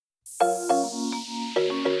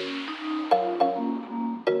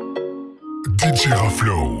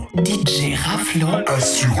DJ Raflo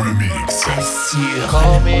assure le mix.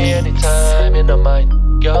 Call me anytime in the mind.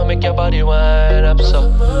 Girl, make your body wind up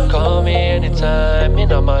so. Call me anytime in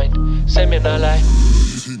the mind. Say me no lie.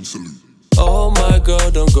 Oh my girl,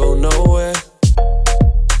 don't go nowhere.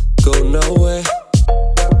 Go nowhere.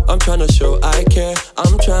 I'm tryna show I care.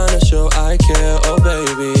 I'm tryna show I care. Oh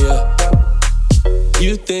baby, yeah.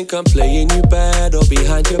 You think I'm playing you bad or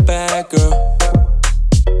behind your back, girl?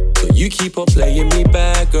 So you keep on playing me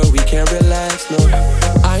back, girl, we can't relax, no.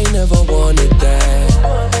 I never wanted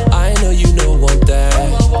that. I know you don't want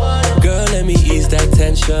that. Girl, let me ease that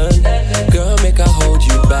tension. Girl, make I hold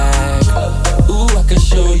you back. Ooh, I can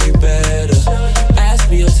show you better. Ask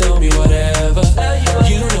me or tell me whatever.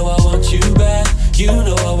 You know I want you back. You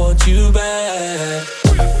know I want you back.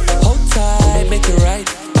 Hold tight, make it right.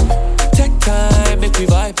 Take time, make me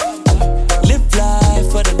vibe. Live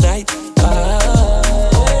life for the night.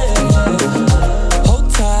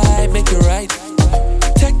 Make it right.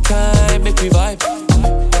 Take time, make me vibe.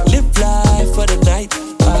 Live life for the night.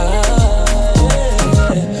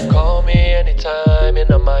 Call me anytime in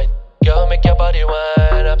the mind. Girl, make your body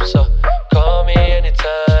wind up so. Call me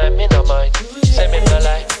anytime in the mind. Say me no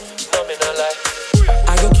lie, no me no lie.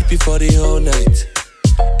 I gon' keep you for the whole night.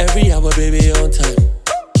 Every hour, baby, on time.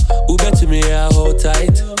 Uber to me, I hold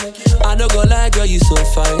tight. I no go lie, girl, you so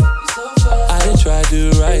fine. I didn't try to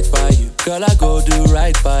do right by you. Girl, I go do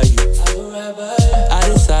right by you. I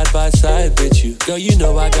did side by side with you. Girl, you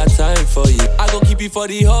know I got time for you. I gon' keep you for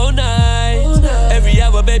the whole night. Every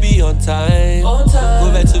hour, baby, on time.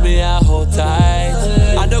 Move it to me, I hold tight.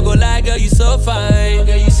 I don't go lie, girl, you so fine.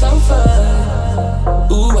 Girl, you so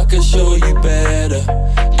fine. Ooh, I can show you better.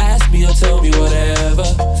 Ask me or tell me whatever.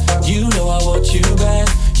 You know I want you back.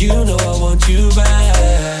 You know I want you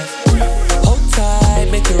back. Hold tight,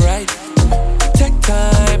 make it right. Take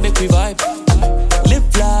time, make me vibe. Live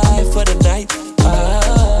life for the night.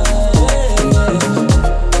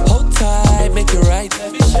 Hold tight, make it right.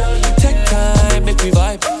 Take time, make me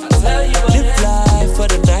vibe. Live life for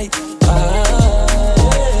the night.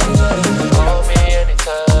 Call me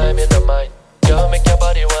anytime in the mind. Girl, make your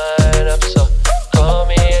body wind up so. Call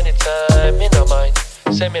me anytime in the mind.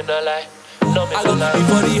 Say me no lie, no me no lie. I gon' keep you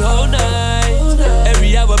for the whole night.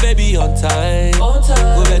 Every hour, baby, on time.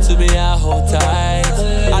 Go back to me, I hold tight.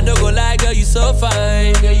 I don't go lie, girl, you so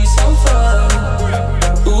fine. Girl, you so fine.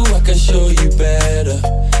 Ooh, I can show you better.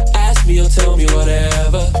 Ask me or tell me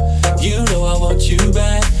whatever. You know I want you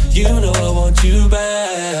back. You know I want you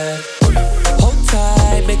back. Hold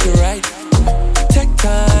tight, make it right. Take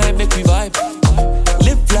time, make me vibe.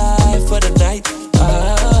 Live life for the night.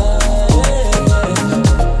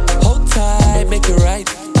 Hold tight, make it right.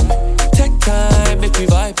 Take time, make me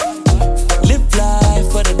vibe. Live life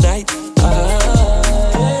for the night.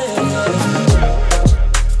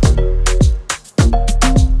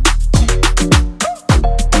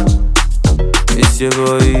 It's your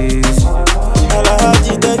boys.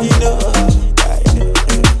 Davido.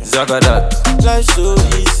 Zagadat. Life so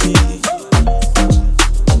easy.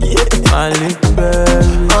 Yeah. Malik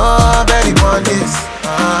Berry. Oh, baby, want this.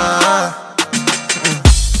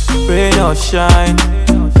 Rain or shine,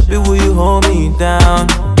 baby, will you hold me down?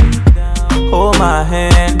 Hold my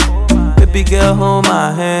hand, baby girl, hold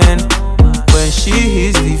my hand. When she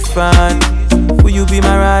hits the fan, will you be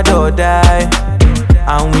my ride or die?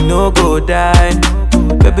 And we no go die,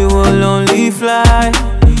 baby, we'll only fly.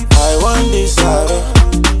 I want this harder.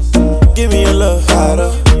 Give me your love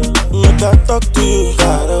harder. Make I talk to you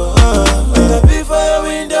harder. Be for your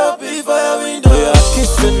window, be for your window. You are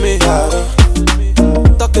kissing me harder.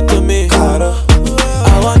 Talk it to me harder.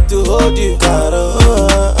 I want to hold you harder.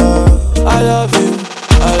 I love you,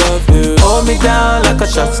 I love you. Hold me down like a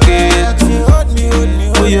shot skate.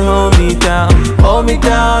 Will you hold me down? Hold me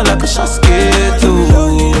down like a shot skate too.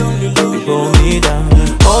 Baby, hold me down.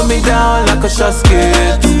 Hold me down like a shot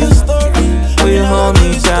skate. Will you hold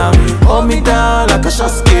me down? Hold me down like a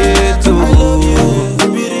shot skate too.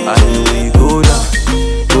 I know you go down,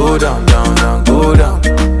 go down, down, down, go down.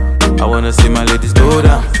 I wanna see my ladies go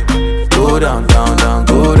down, go down, down, down,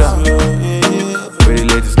 go down. Pretty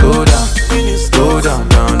ladies go down, go down,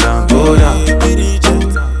 down, down, go down.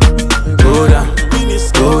 Go down,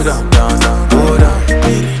 go down, down, down, go down.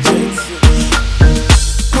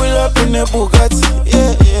 Pull up in a Bugatti,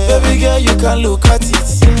 yeah, yeah. Baby girl, you can look at it,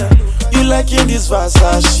 yeah. You like in this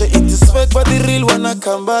Versace. It is fake, but the real one I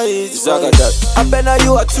can buy it. I bet now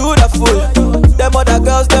you are truthful. Them other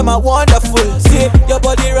girls, them are wonderful. See, your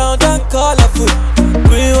body round and colorful.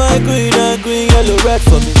 Green, white, green, and green, yellow, red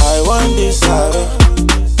for me. I want this harder.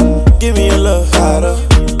 love,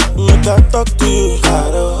 make I talk to you,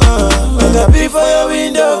 make I be for your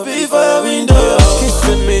window, be for your window.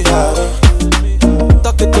 Kissing me,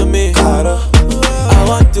 talking to me, I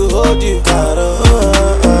want to hold you, I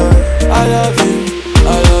love you, I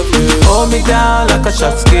love you. Hold me down like a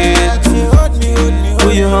shot skid.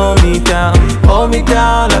 Will you hold me down? Hold me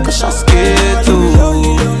down like a shot skid too.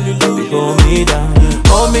 Hold me down.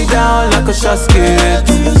 Hold me down like a shot skid.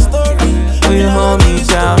 Will you hold me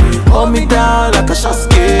down? Hold me down like a shot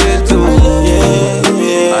skid too.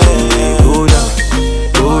 Go down,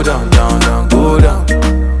 go down, down, down, go down.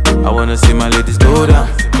 I wanna see my ladies go down.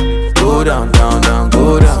 Go down, down, down,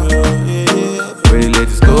 go down. Pretty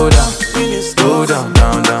ladies go down. Go down,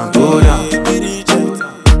 down, down, go down.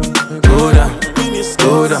 Go down,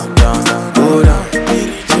 go down, down, down, go down.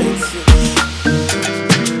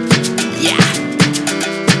 Yeah.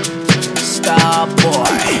 Star boy.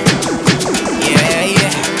 Yeah,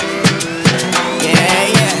 yeah. Yeah,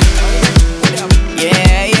 yeah.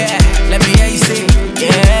 Yeah, yeah. Let me hear you say,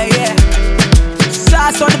 yeah, yeah.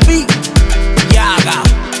 Sauce on the beat. Yaga.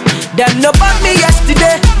 Them no bought me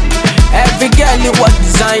yesterday. Every girl you was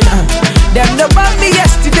designer. Them no bought me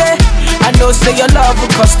yesterday. I know say your love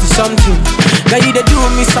will cost you something. Girl, you dey do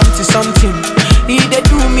me something, something. You dey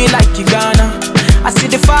do me like you gonna. I see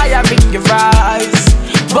the fire in your eyes,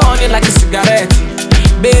 burning like a cigarette.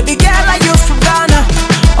 Baby girl, are you from Ghana?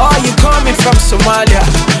 Or you coming from Somalia?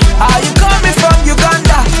 Are you coming from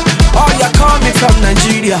Uganda? Or you coming from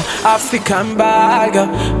Nigeria? African bag,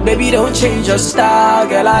 baby don't change your style.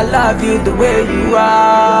 Girl, I love you the way you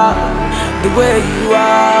are. The way you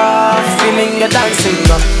are. Feeling your dancing,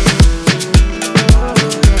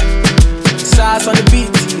 sauce on the beat,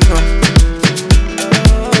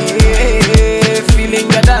 yeah, feeling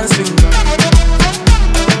your dancing,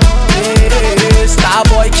 yeah, star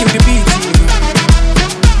boy kill the beat,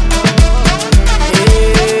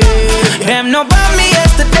 yeah. Them no bought me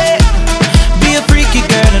yesterday. Be a freaky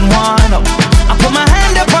girl and one. I put my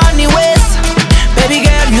hand up on the waist. Baby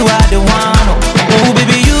girl, you are the one. Oh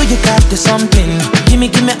baby, you got the something. Give me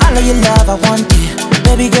all of your love, I want it.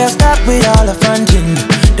 Baby girl, stop with all the fronting.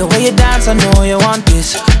 The way you dance, I know you want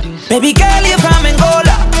this. Baby girl, you from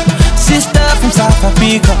Angola, sister from South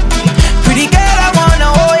Africa. Pretty girl, I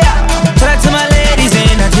wanna hold ya. Talk to my ladies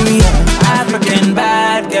in Nigeria. African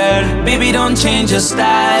bad girl, baby don't change your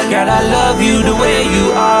style. Girl, I love you the way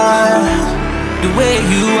you are. The way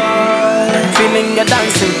you are. Feeling your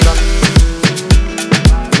dancing,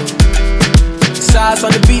 sauce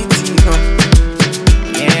on the beat,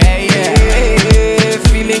 yeah, yeah.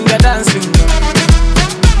 Feeling your dancing,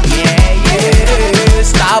 yeah, yeah.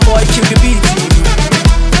 Star boy kill the beat,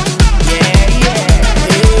 yeah, yeah.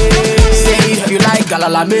 Say if you like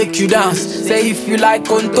Galala make you dance. Say if you like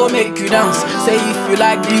Konto make you dance. Say if you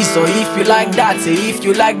like this or if you like that. Say if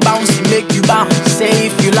you like bouncy make you bounce. Say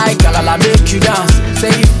if you like Galala make you dance.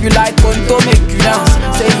 Say if you like Konto make you dance.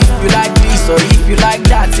 Say if you like this or if you like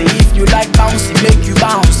that. Say if you like bouncy make you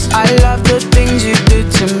bounce. I love the things you do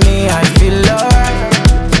to me, I feel alright.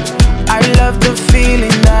 I love the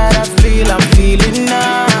feeling that I feel, I'm feeling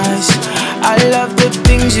nice. I love the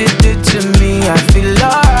things you do to me, I feel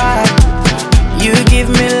alright. You give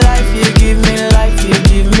me life, you give me life, you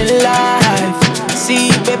give me life. See,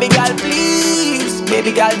 baby girl, please,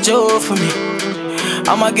 baby girl, Joe for me.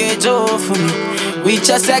 I'ma get Joe for me. With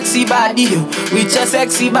your sexy body, with your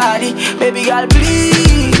sexy body. Baby girl,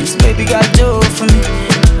 please, baby girl, Joe for me.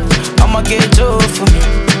 I'ma get Joe for me.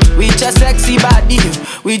 With your sexy body,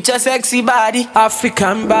 with your sexy body.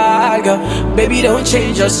 African bag, baby don't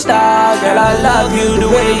change your style. Girl, I love you the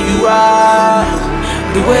way you are.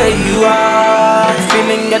 The way you are.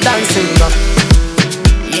 Feeling your dancing,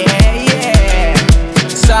 yeah, yeah.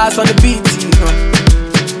 Sauce on the beat,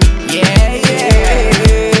 yeah,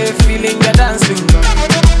 yeah. Feeling your dancing,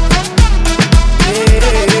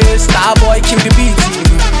 yeah. Star boy kill the beat,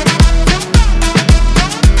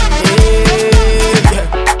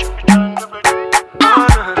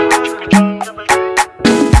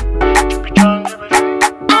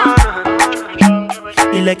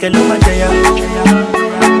 you like a luma jaya.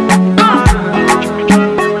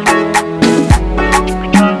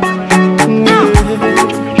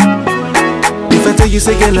 If I tell you,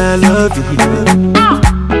 say, girl, I love you,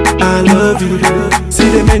 I love you. See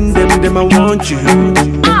them and them, I want you,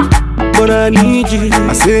 but I need you.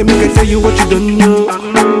 I say, make I tell you what you don't know.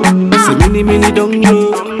 Say, many, don't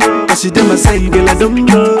know. I see them, I say, girl, I don't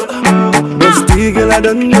know. But still, girl, I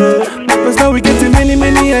don't know. Cause now we get to many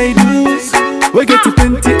ideas. We get to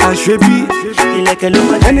plenty, I should be. You like a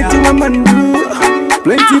luma jaya. Anything a man do.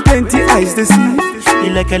 Plenty eyes to see.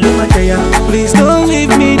 You like a luma jaya. Please don't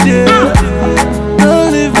leave me there.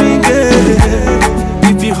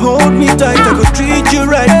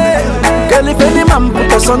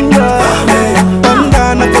 thunder. Thunder,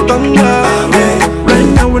 not for thunder. Right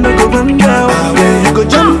now we no go run down. You go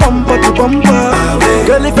jump bumper to bumper.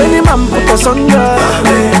 Girl, if any man put us under.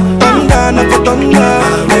 Thunder, not for thunder.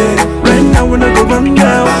 Right now we no go run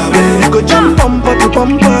down. You go jump bumper to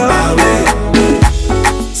bumper.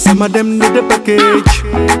 Some of them need the package.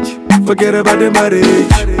 Forget about the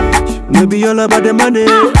marriage. Maybe all about the money.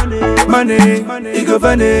 Money, it go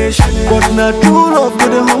vanish. But not true love go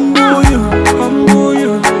the humble you.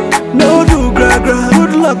 No do gra gra.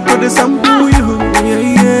 Good luck go the sample you.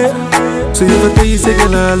 Yeah. So if I tell you say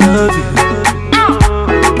girl I love you,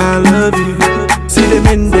 I love you. See them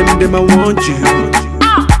in them I want you.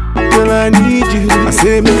 Girl I need you. I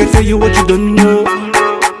say make I tell you what you don't know.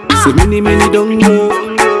 Say many don't know.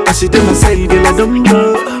 I see them I say girl I don't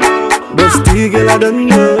know. But still girl I don't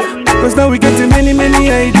know. Cause now we get to many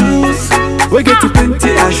ideas. We get to plenty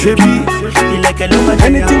ashrebi. Like a luma.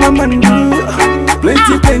 Anything a man do.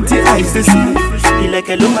 Plenty eyes to see. Like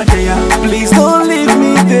a luma. Please don't leave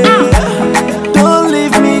me there. Don't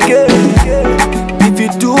leave me girl. If you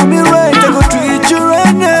do me right, I go treat you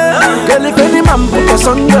right now. Girl, if any man put us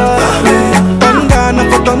under. Thunder, not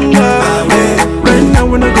for thunder. Right now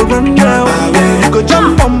we no go run down. You go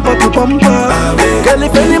jump bumper to bumper. Girl,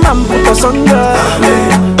 if any man put us under.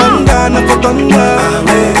 Thunder, not for thunder.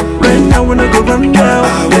 Right now we no go run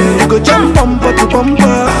down. You go jump bumper to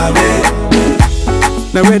bumper.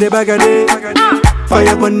 Now where the bag of day?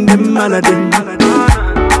 Fire upon them, all of them.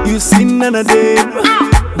 You see none of them.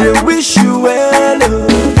 They wish you well.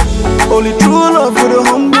 Only true love will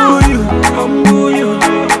humble you.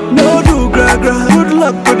 No do gra gra. Good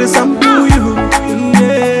luck for the sample you.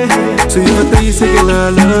 Yeah. So if I tell you say girl I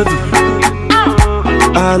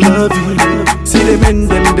love you. See them in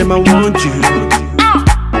them I want you.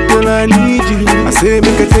 Girl I need you. I say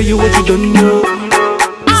make I tell you what you don't know.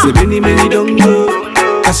 Say many don't know.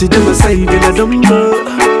 I see them aside girl I don't know.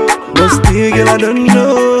 But still girl I don't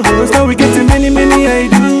know. Cause now we get to many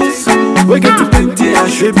ideas. We get to plenty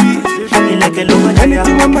ashrebi. Like a luma.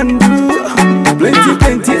 Anything a man do.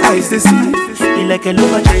 Plenty eyes to see. Like a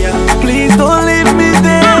luma. Please don't leave me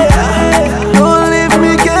there. Don't leave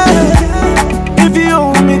me girl. If you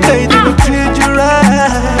hold me tight, I will treat you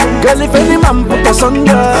right. Girl, if any man put us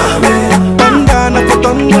under. Thunder, not for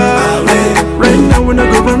thunder. Right now we no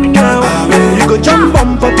go run down. You go jump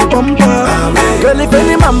bumper to bumper. Girl, if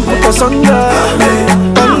any man put us under.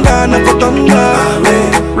 Thunder, not for thunder.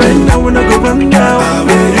 Right now we no go run down.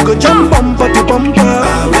 You go jump bumper to bumper.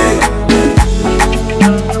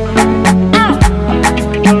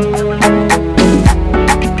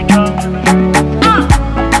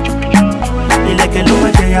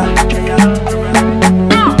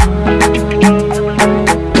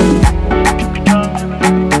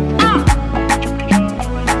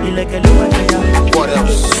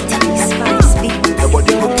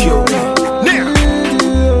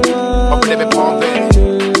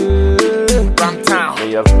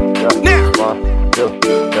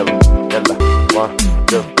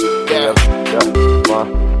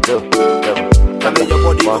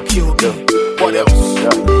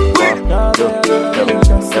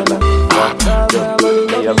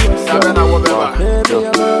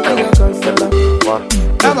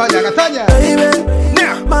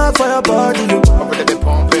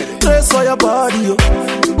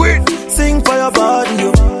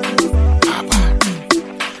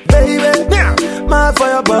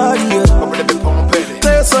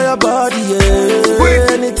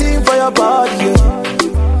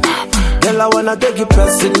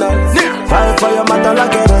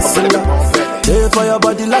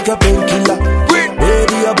 Like a painkiller,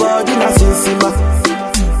 baby, your body na sinsima.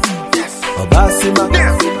 Obasima,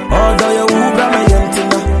 although you ubra my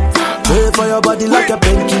yentina. Pay for your body like a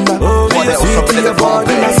painkiller. Oh, sweet your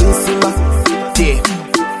body na sinsima.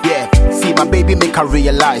 Yeah, see my baby make her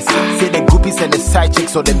realize. Say the groupies and the side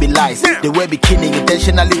chicks so they be lies. They wear bikini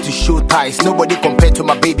intentionally to show ties. Nobody compared to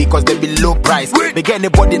my baby cause they be low price. They get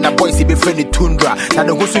anybody in a boy see be friendly tundra. Now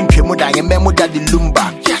the who's in Kemuda and memo daddy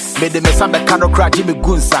lumba. Made the mess up the cano crack Jimmy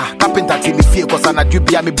Gunsa. Carpenter team me fear cause I na be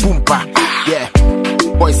a me boompa. Yeah.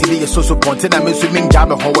 Boys see me so pontin and me swimming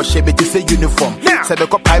jam and how she be to say uniform. Say the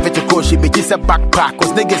cop private to coach she be just a backpack.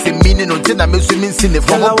 Cause niggas say meaning until I me swimming sin the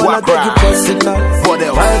form of Waka. What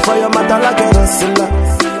else? Fight for your mother like a wrestler.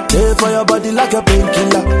 Pay for your body like a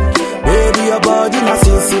painkiller. Baby your body na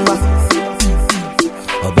sinsima.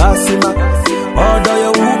 Obasima. Although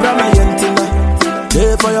you ubra my yentina.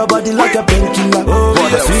 Pay for your body like a painkiller. Oh,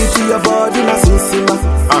 sweet to your body, na sinsima.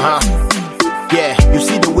 Yeah, you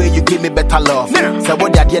see the way you give me better love. So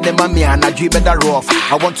what that yeah, mommy and I dream better off.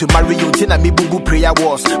 I want to marry you till I me boo prayer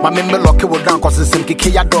was. My member lock it down cause it's some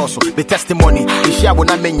kiki dorsal. The testimony, the share when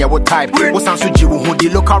I mean your type. What's answer you who the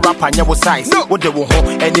local rapper and your size. What they will home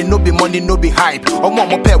and it no be money, no be hype. Or more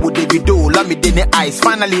pair with Davido, let me in the eyes.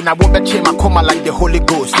 Finally, I won't bet my coma like the Holy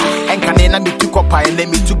Ghost. And can I me to copper and let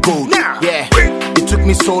me to gold. Yeah, it took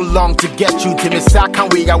me so long to get you to me. Say I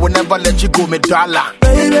can't wait, I will never let you go, me dollar.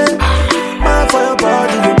 Baby, mine for your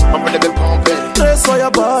body, yo. I'm gonna be pumping. Place for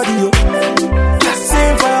your body, yo.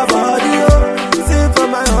 Sing for your body, yo. Sing for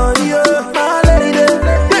my honey, yo. My lady,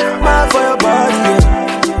 mine for your body, yo.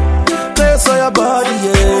 Place for your body,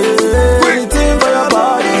 yeah. Anything for your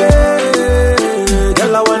body, yeah.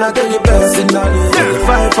 Girl, I wanna tell you personally.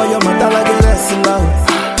 Fight for your mother like a wrestler.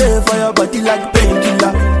 Pay for your body like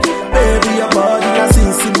painkiller. Baby, your body like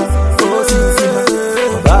Sinsima. Oh, Sinsima.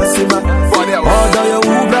 Basima. Order your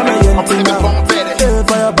woobra, my yentina. Pay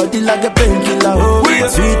for your body like a painkiller. Oh,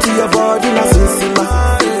 sweet to your body like Sinsima.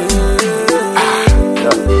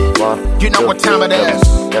 You know what time it is.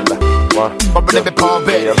 But let me Paul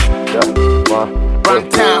baby.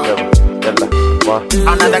 Runtown.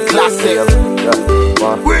 Another classic.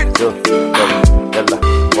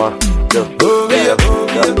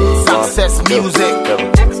 Success music.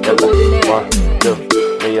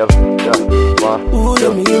 Ooh, you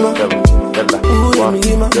Erima. Ooh, you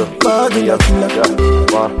Erima. Body na killer.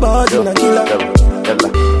 Body na killer.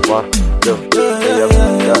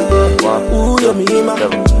 Ooh, you Erima.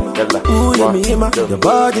 Ooh, you Erima. Your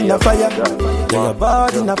body na fire. Your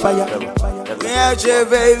body na fire. Yeah, J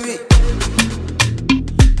baby.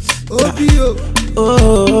 Obio.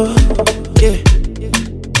 Oh, yeah.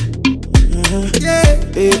 Yeah.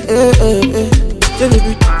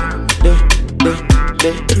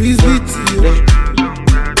 Please be to you.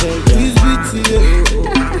 Please be to you.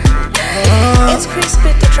 It's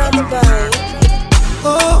crispy the drama by.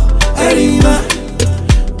 Oh, Erima.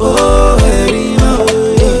 Oh, Erima.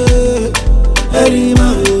 Erima.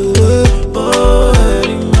 Oh,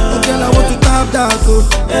 Erima. Oh, girl, I want to tap that go.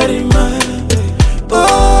 Erima.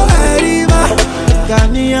 Oh, Erima.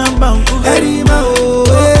 Ghanaian Banku. Erima. Oh,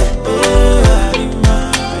 Erima.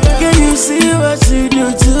 Can you see what you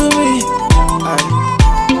do to me?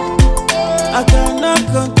 I cannot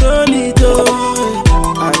control it. Oh,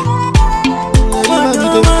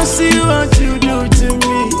 I see what you do to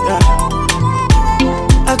me.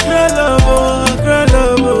 I cry love, oh,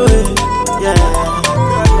 yeah.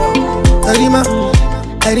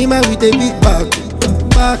 Erima with a big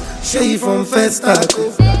back, show you from first start.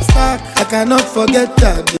 I cannot forget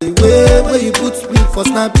that the way where you put me for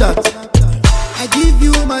Snapchat. I give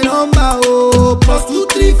you my number, oh,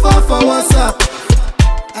 +234 for WhatsApp.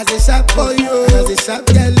 As a sharp boy, as a sharp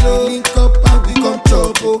yellow, link up and we come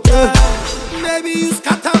trouble. Maybe you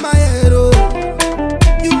scatter my head, oh.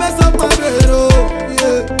 You mess up my brain, oh.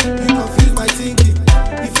 Yeah, you confuse my thinking.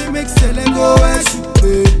 If you make Sele go, where should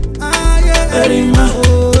be? Ah, yeah. Erima,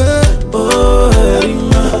 oh, yeah. Oh,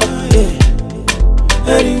 Erima, yeah.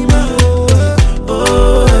 Erima,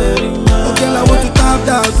 oh, Erima. Oh, girl, I want to tap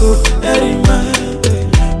that, go. Erima,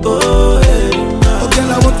 oh, Erima. Oh,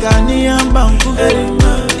 girl, I want Ghanaian Banku.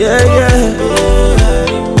 Erima, yeah, yeah.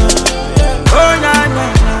 Oh, nah,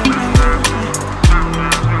 nah.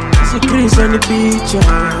 It's a Chris on the beach, yeah.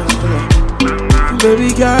 Baby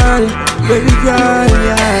girl,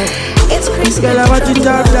 yeah. It's crispy Girl, I want to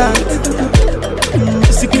tap that.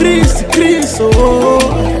 It's a Chris, oh.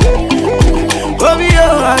 Baby,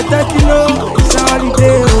 oh, I thought you know it's a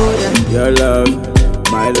holiday, oh, yeah. Your love,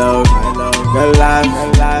 my love, your life,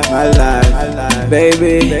 my life,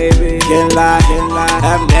 baby, can't lie,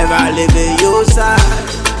 I'm never leaving your side.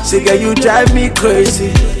 See, girl, you drive me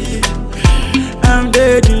crazy. I'm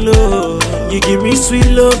dead in love. You give me sweet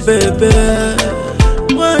love, baby.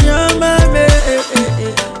 When you're my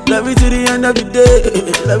baby, love me to the end of the day,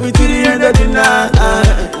 love me to the end of the night.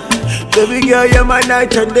 Baby girl, you're my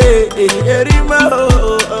night and day. Erima,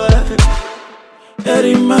 oh,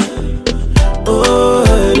 Erima, oh,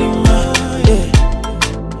 Erima, yeah.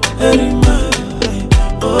 Erima,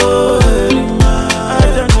 oh, Erima,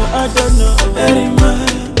 I don't know, Erima,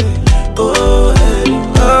 oh,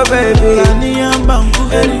 Erima, oh, baby, Ghanaian Banku,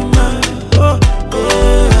 Erima, oh,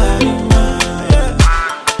 Erima, yeah.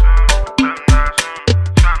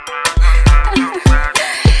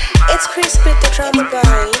 It's crispy the drama by.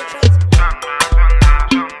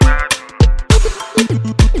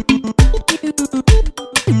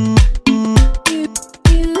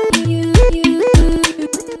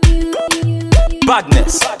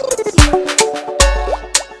 Badness.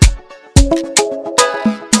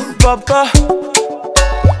 Papa.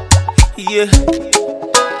 Yeah.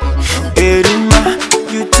 Erima,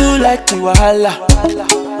 you too like the wahala.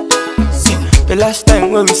 See, the last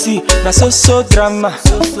time when we see, na so drama.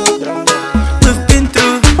 We've been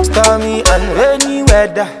through stormy and rainy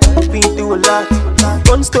weather. Been through a lot.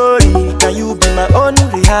 One story, can you be my own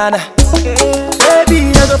Rihanna?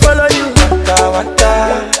 Baby, I go follow you.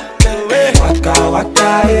 Waka,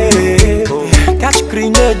 waka, yeah. Catch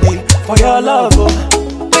grenade for your love, oh.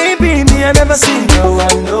 Baby, me I never seen no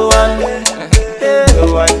one, no one, yeah.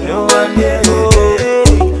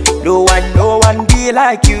 No one be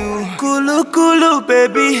like you. Kulu,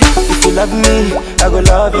 baby. If you love me, I go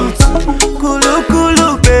love you too.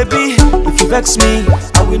 Kulu, baby. If you vex me,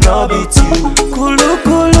 I will not beat you. Kulu,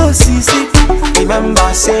 sisi.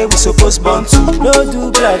 Remember, say we supposed born to. No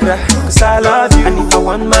do blah blah, cause I love you. And if I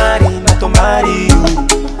want marry, not to marry you.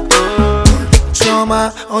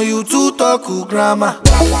 Choma, on you to talk to grammar.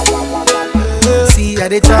 See, I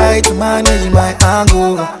dey try to manage my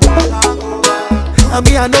hangover. And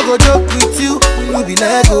me, I no go joke with you, you be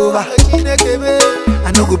leg over. I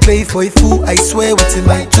no go play for a fool, I swear within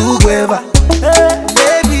my two gueva.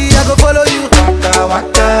 Baby, I go follow you.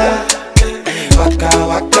 Waka,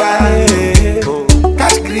 yeah.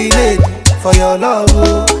 Catch grenade for your love,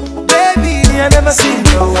 oh. Baby, I never seen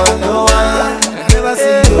no one. Never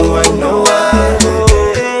seen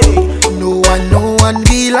no one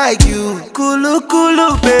be like you. Kulu,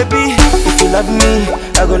 baby. If you love me,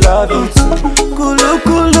 I go love you too. Kulu,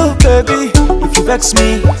 baby. If you vex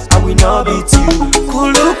me, I will not beat you.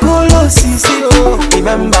 Kulu, sisi, oh.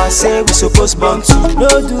 Remember, say we supposed born to. No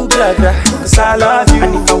do blah blah, cause I love you.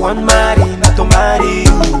 And if I want marry, not to marry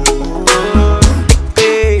you.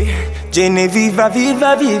 Hey, Genevieve,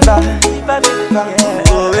 viva. Yeah.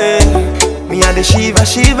 Oh, hey. Me and the Shiva.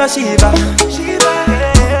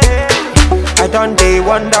 I done day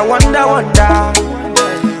wonder.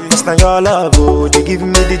 It's not your love, oh, they give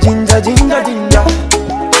me the ginger.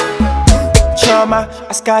 Choma,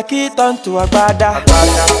 I skank it onto a brother.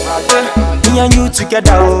 Me and you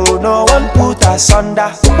together, oh, no one put us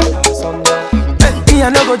under. Me I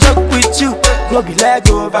no go joke with you, go be leg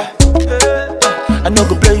over. I no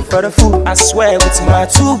go play for the fool, I swear with my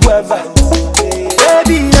two brother.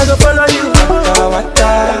 Baby, I go follow you.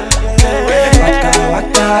 Waka, yeah.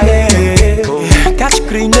 Catch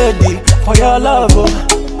grenade for your love, oh.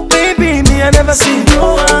 Baby, me I never seen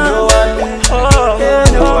no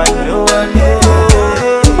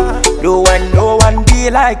one be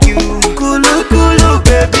like you. Kulu,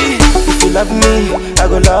 baby. If you love me, I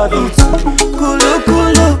go love you too. Kulu,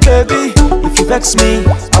 baby. If you vex me,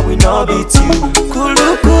 I will not beat you.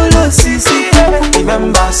 Kulu, sisi.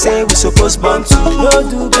 Remember, say we supposed born to. No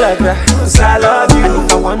do blah blah, cause I love you. And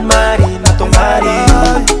if I want marry, not to marry you.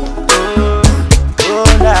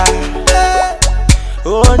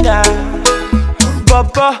 Oh nah,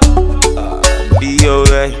 Papa, be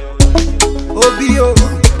alright. Obio,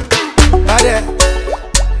 Bade.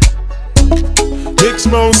 Big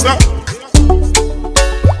sponsor.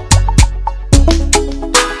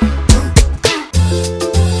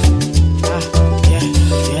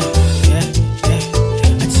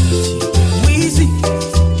 Weezy,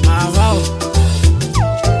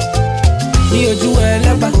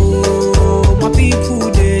 my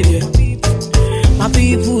people dead, my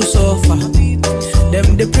people suffer.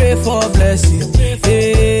 Them they pray for blessing.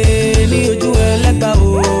 Hey,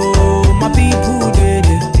 my people dead.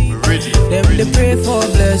 Them they pray for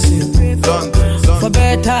blessing, for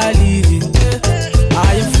better living.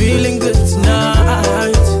 I am feeling good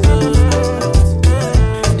tonight.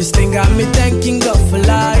 This thing got me thanking God for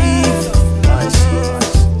life.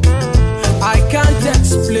 I can't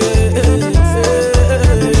explain.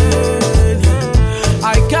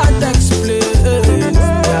 I can't explain.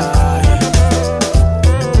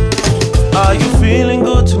 Are you feeling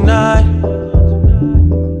good tonight?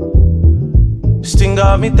 This thing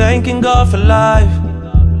got me thanking God for life.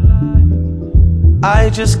 I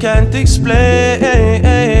just can't explain.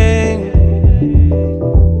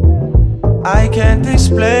 I can't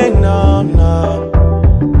explain, no.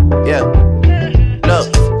 Yeah. Look,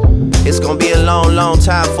 it's gonna be a long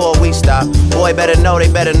time before we stop. Boy, they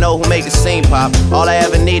better know who made the scene pop. All I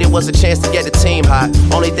ever needed was a chance to get the team hot.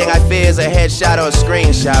 Only thing I fear is a headshot or a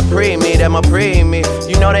screenshot. Pre-me, them a pre-me.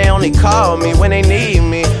 You know they only call me when they need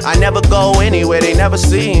me. I never go anywhere, they never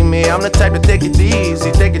see me. I'm the type to take it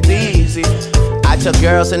easy. I took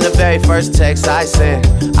girls in the very first text I sent.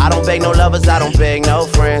 I don't beg no lovers, I don't beg no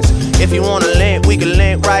friends. If you wanna link, we can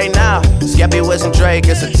link right now. Skepta, Wiz and Drake,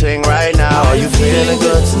 it's a ting right now. Are you feeling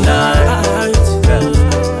good tonight?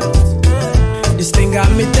 This thing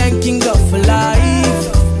got me thanking God for life.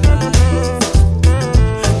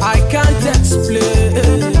 I can't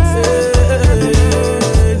explain.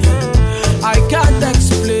 I can't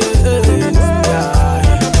explain.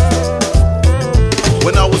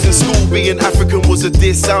 When I was in school, being African was a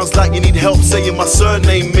diss. Sounds like you need help saying my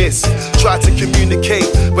surname, miss. Try to communicate,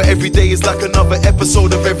 but every day is like another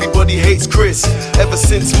episode of Everybody Hates Chris. Ever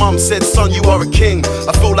since mum said, son, you are a king,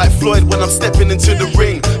 I feel like Floyd when I'm stepping into the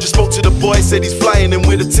ring. Just spoke to the boy, said he's flying in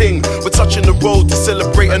with a ting. We're touching the road to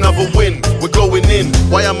celebrate another win. We're going in.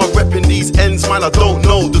 Why am I repping these ends, man? I don't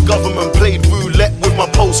know. The government played roulette with my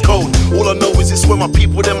postcode. All I know is it's where my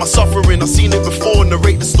people, them are suffering. I've seen it before,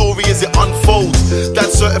 narrate the story as it unfolds. Dad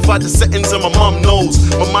certified the settings and my mum knows.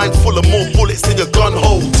 My mind full of more bullets than your gun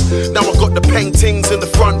holds. Now I got the paintings in the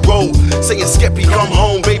front row saying Skeppy, come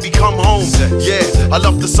home, baby, come home. Yeah, I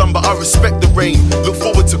love the sun but I respect the rain. Look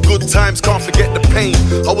forward to good times, can't forget the pain.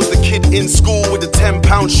 I was the kid in school with the £10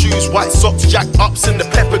 shoes, white socks, jack ups and the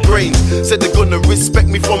pepper grains. Said they're gonna respect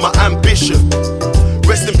me for my ambition.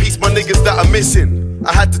 Rest in peace my niggas that are missing.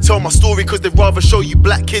 I had to tell my story cause they'd rather show you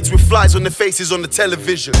black kids with flies on their faces on the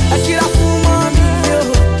television.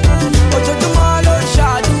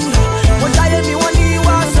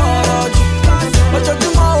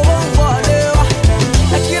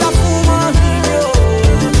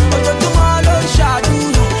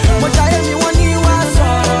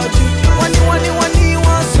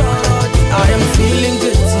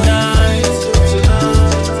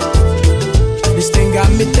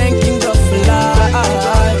 Thanking God for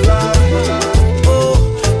life. Oh,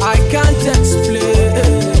 I can't explain.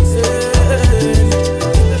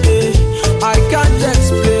 I can't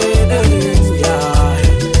explain. Yeah.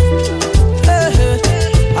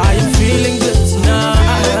 I am feeling good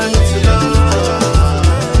tonight.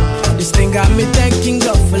 This thing got me thanking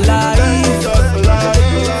God for life.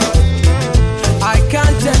 I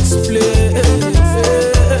can't explain.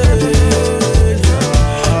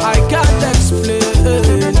 I can't explain.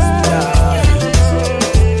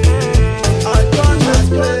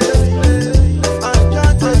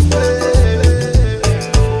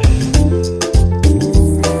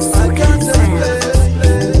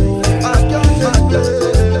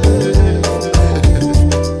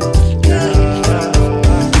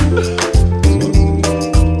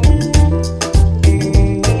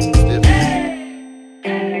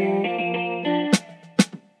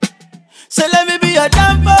 So let me be your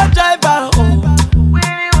Danfo driver. Oh.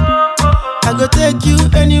 I go take you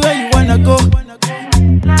anywhere you wanna go.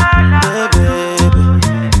 Yeah, baby.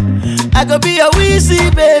 I go be your Eazi,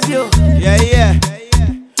 baby. Oh. Yeah.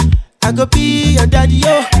 I go be your daddy,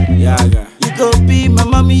 yo. Yeah. You go be my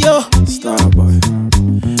mommy, yo. Starboy.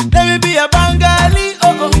 Let me be your Bengali,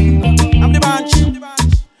 oh. I'm the bunch.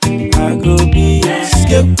 I go be your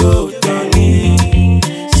scapegoat, Tony.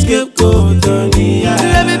 Scapegoat, Tony.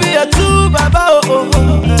 Let me be your true baba, oh.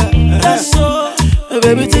 That's so.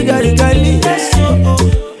 Baby, tigari kali. That's so.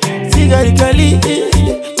 Tigari kali.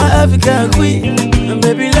 My African queen.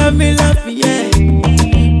 Baby, love me, yeah.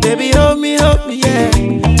 Baby, hold me, yeah.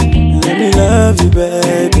 Let me love you,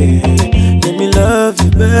 baby. Let me love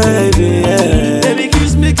you, baby, yeah. Baby,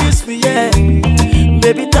 kiss me, yeah.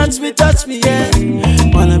 Baby, touch me, yeah.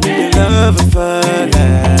 Wanna be your lover for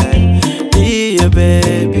life. Be your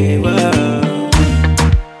baby, wow.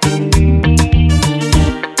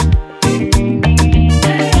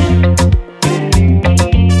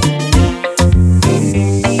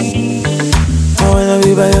 I wanna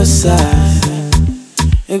be by your side.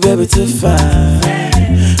 Hey, baby, too fine.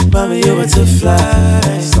 Mommy, you were too fly.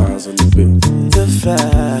 Stars on the beat. Too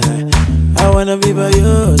fly. I wanna be by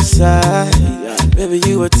your side. Baby,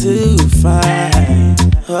 you were too fine.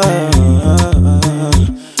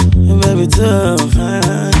 Baby, too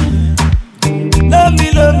fine. Love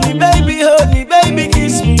me, baby, hold me, baby,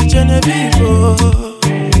 kiss me, Genevieve.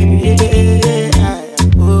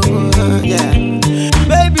 Yeah.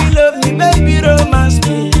 Baby, love me, baby, romance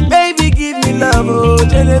me, baby, give me love, oh,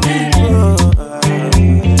 Genevieve.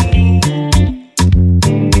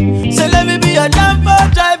 So let me be your Danfo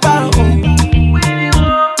driver.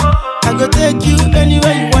 I go take you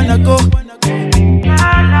anywhere you wanna go.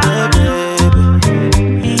 Yeah, baby.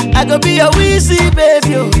 I go be your Eazi,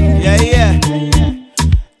 baby. Oh. Yeah.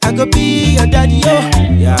 I go be your daddy, yo.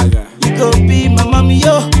 Yeah. You go be my mommy,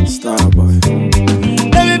 yo. Starboy.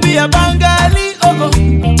 Let me be your Bengali, oh.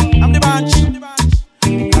 I'm the bunch.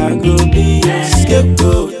 I go be your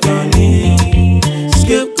scapegoat, Tony.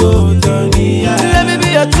 Scapegoat, Tony. Let me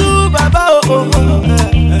be your true baba, oh.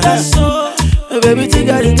 That's so. Baby,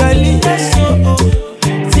 tigari kali. That's so.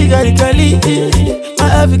 Tigari kali. My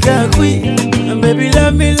African queen. Baby,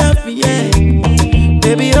 love me, yeah.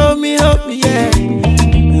 Baby, hold me, yeah.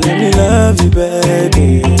 Let me love you,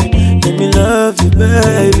 baby.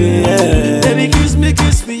 baby, yeah. Baby, kiss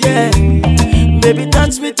me, yeah. Baby,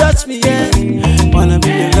 touch me, yeah. Wanna be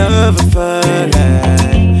your lover for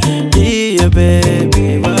life, yeah,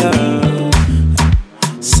 baby, wow.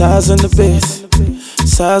 Size on the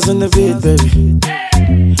beat, baby.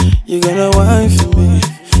 You're gonna whine for me.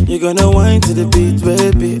 You're gonna whine to the beat,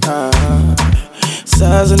 baby.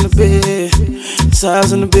 Size on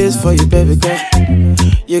the beat for you, baby girl.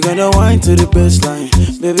 You're gonna whine to the baseline,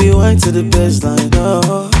 baby, whine to the baseline.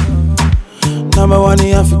 Oh, number one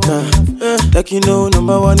in Africa, like you know,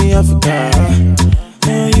 number one in Africa.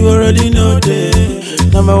 You already know that.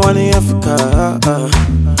 Number one in Africa.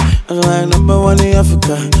 I'm like number one in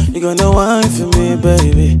Africa. You're gonna whine for me,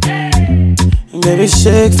 baby. Baby,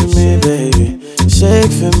 shake for me, baby.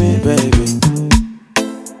 Shake for me, baby.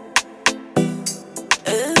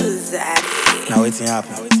 Now what's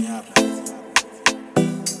happen?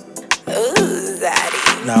 Ooh,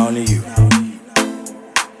 Zaddy. Now only you.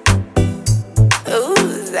 Ooh,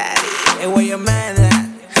 Zaddy. Hey, where your man at?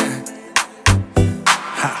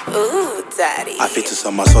 Ooh, Daddy. I fit to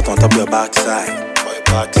somersault on top of your backside. For your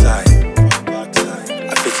backside.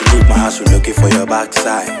 I fit to leave my house looking for your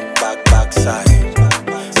backside. Backside.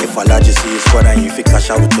 If I let you see you squad and you fit cash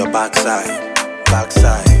out with your backside.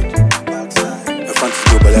 Your front is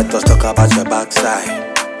good, but let us talk about your backside.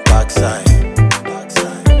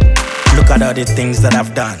 Look at all the things that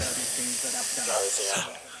I've done.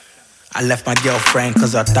 I left my girlfriend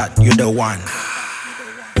cause I thought you're the one.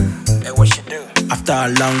 Hey, what she do? After a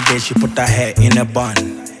long day, she put her hair in a bun.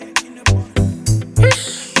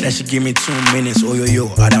 Then she give me 2 minutes, oh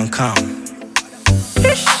yo, I don't come.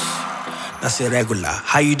 That's irregular.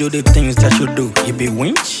 How you do the things that you do? You be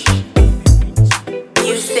winch?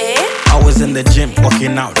 You say? I was in the gym,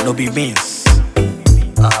 working out, no be beans.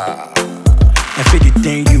 And for the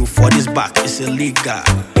thing you for this back, it's illegal.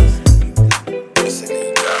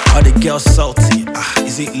 All the girls salty,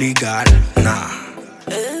 is it legal? Nah,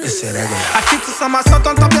 it's irregular. I fit to somersault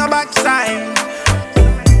on top of your backside.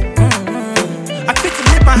 I fit to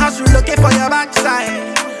leave my house, you looking for your backside.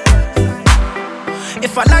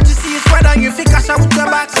 If I let you see you spread on you, fit cash out with your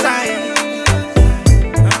backside.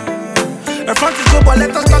 Her front is good, but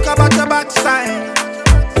let us talk about your backside.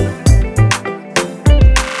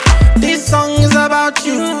 This song is about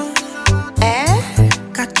you.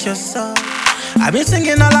 Got your soul. I've been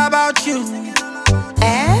singing all about you.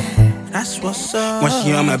 That's what's up. When she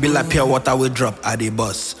hear me, be like pure water will drop at the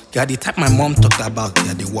bus. You're the type my mom talked about,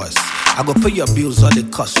 you're the worst. I go pay your bills, all the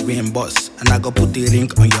costs reimburse. And I go put the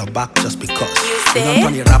ring on your back just because. You don't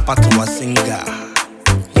turn the rapper to a singer.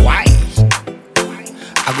 Why?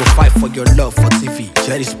 I go fight for your love for TV,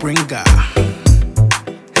 Jerry Springer.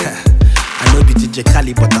 I know be DJ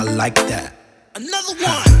Khaled, but I like that. Another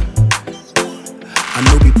one. I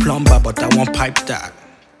know be plumber, but I won't pipe that.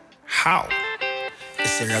 How?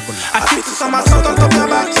 It's irregular. I fit to somersault on top of your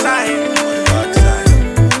backside.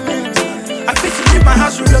 I fit to leave my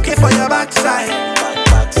house, you looking for your backside.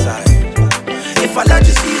 If I let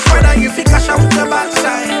you see you spread and you fit cash out with your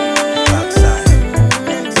backside.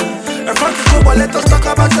 Her front is good, but let us talk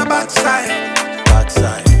about your backside.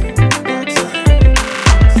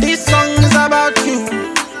 This song is about you.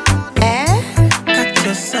 Got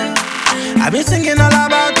yourself. I've been singing all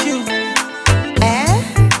about you.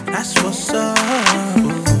 That's what's up.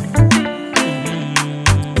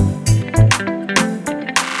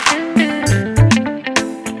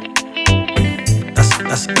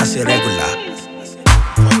 That's irregular.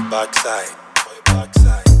 For your backside.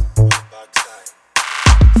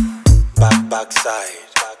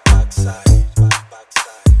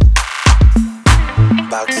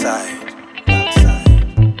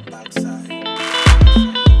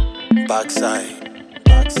 Backside.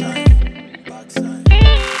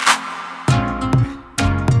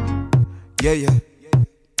 Yeah.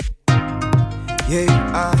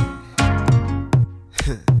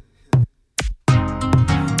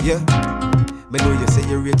 Yeah, me know you say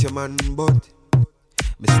you rate your man, but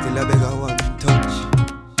me still a beg a one touch.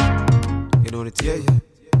 You know it,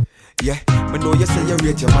 yeah. Me know you say you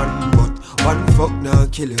rate your man, but one fuck now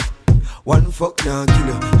kill you. One fuck now kill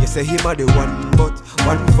you. You say him a the one, but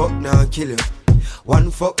one fuck now kill you. One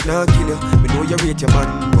fuck now kill you. Me know you rate your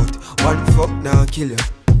man, but one fuck now kill you.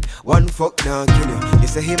 One fuck now kill you. You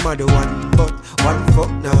say him a the one, but one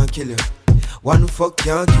fuck now kill you. One fuck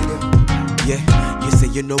can't kill you. Yeah, you say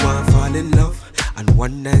you know I fall in love. And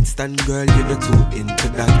one night stand, girl, you're not too into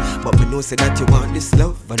that. But me know say that you want this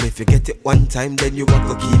love. And if you get it one time, then you want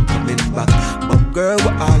to keep coming back. But girl,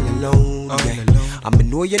 we're all alone, yeah. And me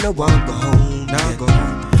know you don't want to go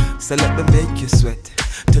home, So let me make you sweat.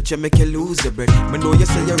 Touch you make you lose your breath. Me know you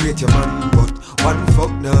say you rate your man, but one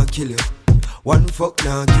fuck nah kill you. One fuck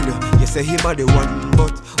nah kill you. You say him a the one,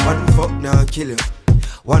 but one fuck nah kill you.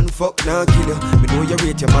 One fuck nah kill you. Me know you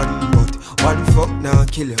rate your man, but one fuck nah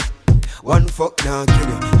kill you. One fuck nah kill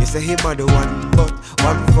you. You say him a the one, but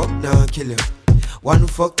one fuck nah kill you. One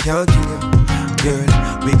fuck can't kill you. Girl,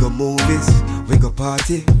 we go movies, we go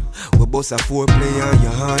party. We both a foreplay and you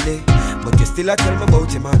honey. But you still a tell me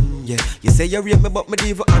about your man, yeah. You say you rate me but me don't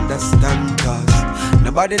even understand. Cause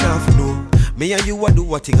nobody enough know. Me and you a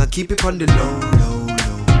do a thing and keep it on the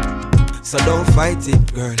low. So don't fight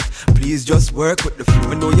it, girl. Please just work with the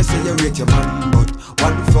flow. I know you say you rate your man, but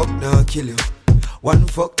one fuck nah kill you. One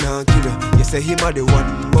fuck nah kill you. You say him a the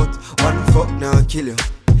one, but one fuck nah kill you.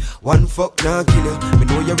 One fuck nah kill you. Me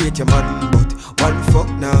know you rate your man, but one fuck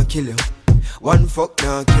nah kill you. One fuck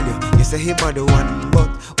nah kill you. You say him a the one, but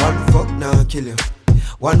one fuck nah kill you.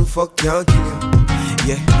 One fuck can't kill you.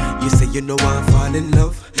 Yeah, you say you know I fall in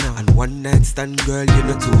love. And one night stand, girl, you're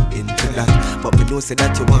not too into that. But me know say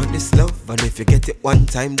that you want this love. And if you get it one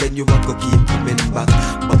time, then you won't go keep coming back.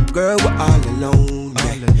 But girl, we're all alone,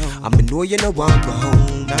 yeah. And me know you don't want to go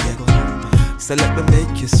home, yeah. So let me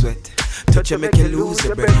make you sweat. Touch you make you lose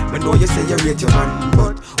your breath. Me know you say you rate your man,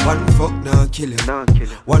 but one fuck nah kill you.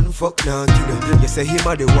 One fuck nah kill you. You say him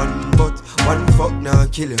a the one, but one fuck nah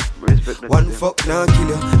kill you. One fuck nah kill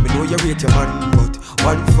you. Me know you rate your man, but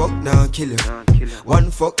one fuck nah kill you.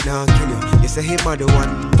 One fuck nah kill you. You say him a the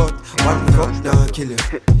one, but one fuck nah kill you.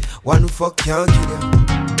 One fuck can't kill you.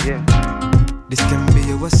 Yeah. This can be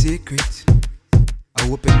your secret. I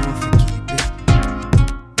hope you know if you keep it.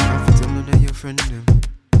 I have to tell none of your friend them.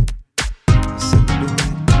 So do it.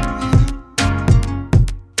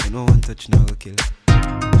 You know one touch now will kill.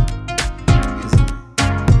 Yes, man.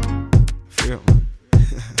 Free up, man.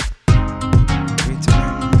 Wait till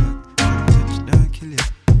I'm one touch now kill you.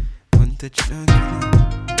 One touch now kill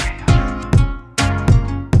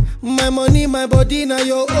you. My money, my body, now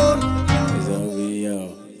your own. It's over your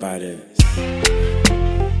body.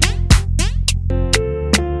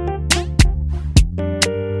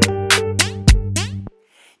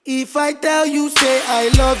 If I tell you, say I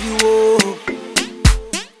love you, oh.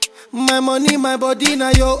 My money, my body,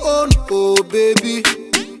 now your own, oh baby.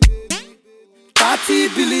 30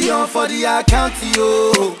 billion for the account,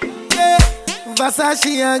 oh. Yeah,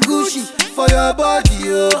 Versace and Gucci for your body,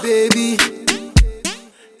 oh baby.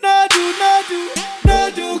 No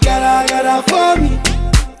do, gotta for me.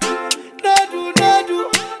 No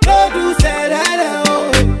do, say that,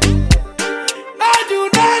 oh.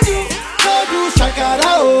 No do, shakara,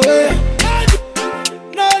 oh.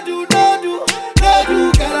 No do,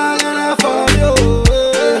 gotta for me, oh.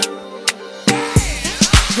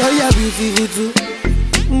 Girl, you're beautiful too.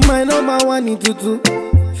 My number one in tutu.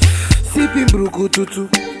 Sipping bruku tutu.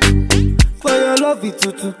 For your love it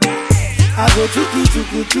tutu. I go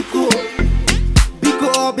chuku. Biko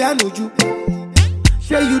obianuju.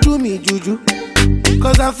 Say you do me juju.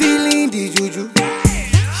 Cause I'm feeling the juju.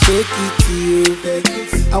 Shake it to you. Take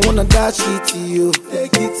it. I wanna dash it to you.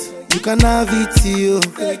 Take it. You can have it to you.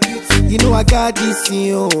 Take it. You know I got this in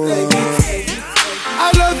you. Take it.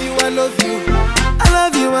 I love you.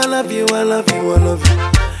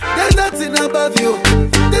 There's nothing above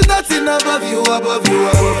you. Above you.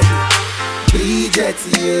 Bridget,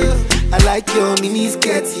 you. I like your mini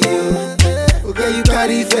skirt, you. Okay, you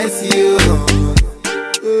carry fancy, you.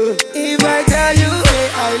 If I tell you, hey,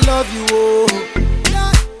 I love you, oh.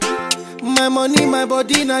 My money, my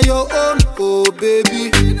body, now your own, oh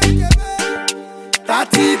baby.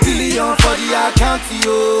 30 billion for the account,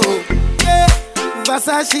 yo. Yeah.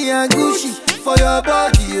 Versace and Gucci for your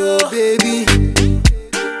body, oh baby.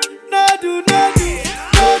 No do,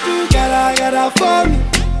 gotta for me.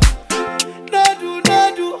 No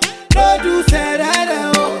do, say that,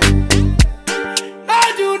 oh.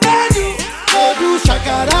 No do,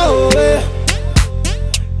 shakara, oh.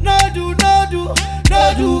 No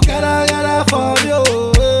do, gotta for me, oh.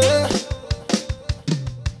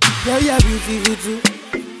 Girl, you're beautiful too.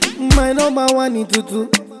 My number one in tutu.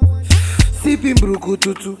 Sipping bruku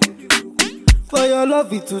tutu. For your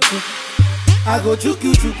love it tutu. I go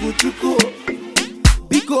chuku.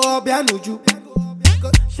 Biko obianuju.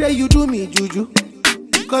 Say you do me juju.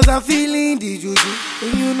 Cause I'm feeling the juju.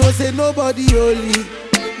 And you know say nobody holy.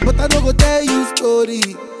 But I don't go tell you story.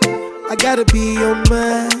 I gotta be your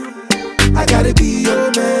man.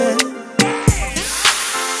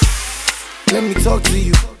 Let me talk to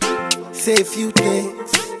you. Say a few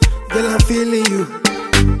things. Girl, I'm feeling you.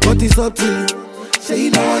 But it's up to you. Say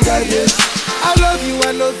you know I got this. I love you.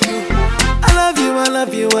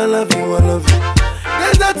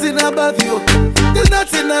 There's nothing above you. There's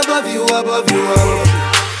nothing above you, above you, above you.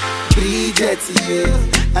 Bridget, yeah.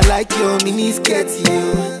 I like your mini skirt,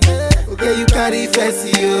 yeah. Okay, you carry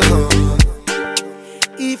fancy, yeah.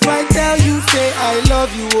 If I tell you, say I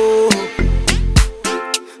love you, oh.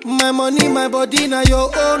 My money, my body, now your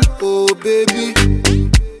own, oh baby.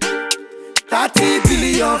 30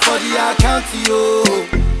 billion for the account, yo.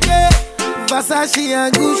 Yeah. Versace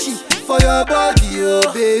and Gucci for your body, oh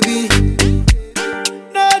baby.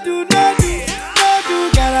 No do,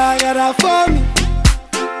 gotta for me.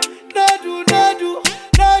 No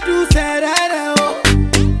do, say that, oh.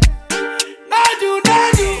 No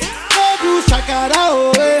do, shakara,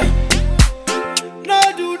 oh, eh. No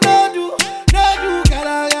do, gotta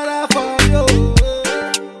for you.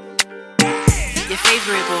 Your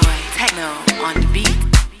favorite boy, Tekno, on the beat.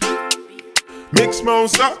 Mix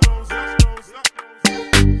monster.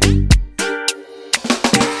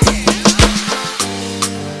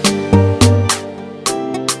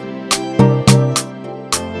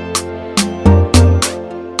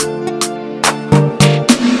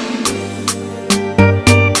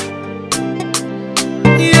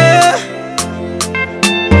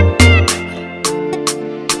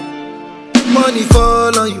 Money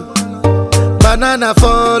fall on you, banana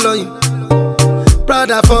fall on you,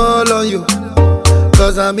 Prada fall on you,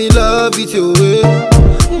 cause I'm in love with you.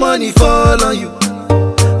 Money fall on you,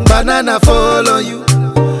 banana fall on you,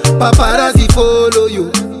 paparazzi follow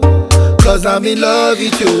you, cause I'm in love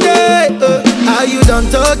with you. Yeah, are you done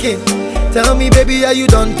talking? Tell me baby, are you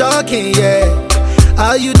done talking? Yeah,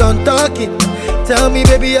 are you done talking? Tell me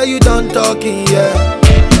baby, are you done talking? Yeah,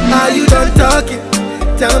 are you done talking?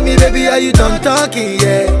 Tell me baby, are you done talking?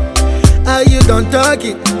 Yeah, are you done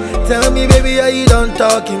talking? Tell me baby, are you done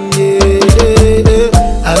talking? Yeah,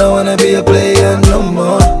 I don't wanna be a player no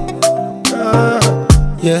more.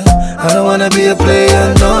 Yeah, I don't wanna be a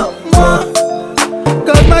player no more.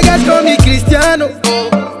 Cause my guys call me Cristiano,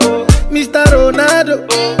 Mr. Ronaldo,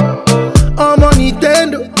 I'm on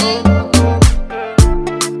Nintendo.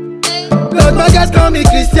 Cause my guys call me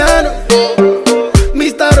Cristiano,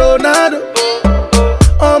 Mr. Ronaldo,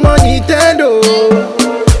 I'm on Nintendo.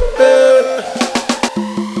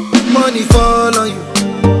 Money fall on you,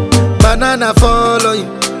 banana fall on you,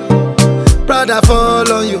 Prada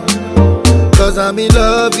fall on you, cause I'm in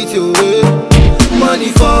love with you.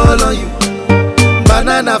 Money fall on you,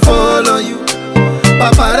 banana fall on you,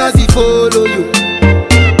 paparazzi follow you,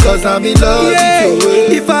 cause I'm in love with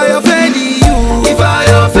you. If I offend you,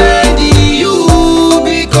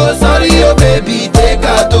 because sorry oh baby, take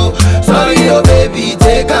out. Sorry oh baby,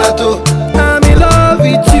 take out. I'm in love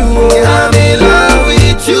with you, I'm in love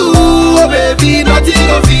with you, oh baby. Nothing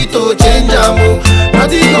of it to change amo,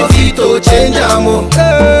 nothing of it to change amo.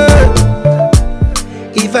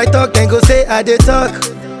 If I talk, then go say I dey talk.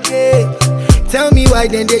 Yeah. Tell me why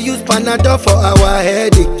then they use Panadol for our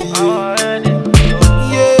headache.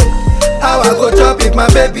 Yeah. How I go chop if my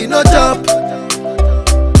baby no chop?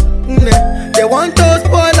 They want to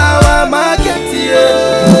spoil our market.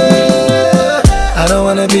 Yeah. I don't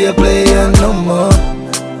wanna be a player no more.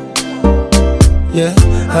 Yeah,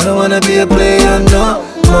 I don't wanna be a player no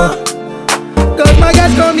more. Cause my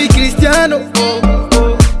guys call me Cristiano,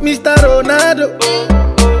 Mr. Ronaldo,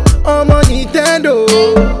 I'm on Nintendo.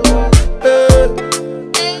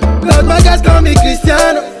 Cause my guys call me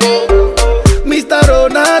Cristiano, Mr.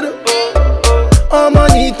 Ronaldo, I'm on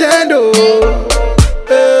Nintendo.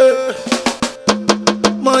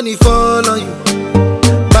 Money fall on you,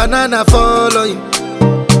 banana fall on you,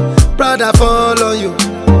 Prada fall on you,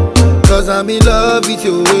 cause I'm in love with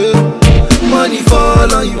you. Money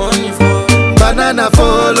fall on you, banana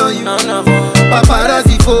fall on you,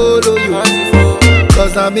 paparazzi follow you,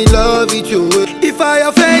 cause I'm in love with you. If I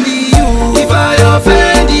offend you,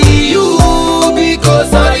 because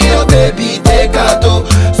sorry oh baby, take out.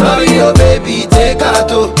 Sorry oh baby, take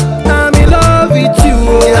out. I'm in love with you,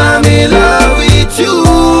 I'm in love with you,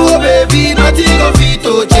 oh baby. Nothing of it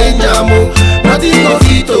to change amo, nothing of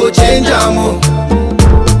it to change amo.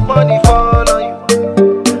 Money fall on you,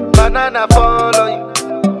 banana fall on you,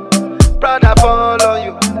 Prada fall on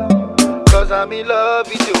you, cause I'm in love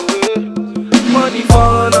with you. Money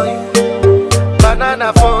fall on you,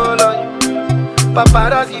 banana fall on you,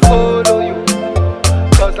 paparazzi follow you,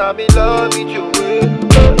 cause I'm in love with you.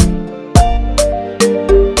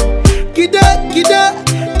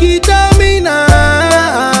 Kdei me now.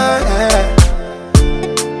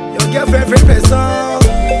 Your girlfriend person.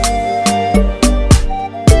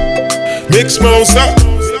 Mix monster.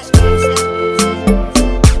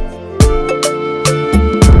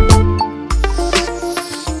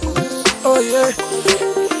 Oh yeah,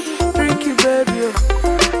 Ricky baby.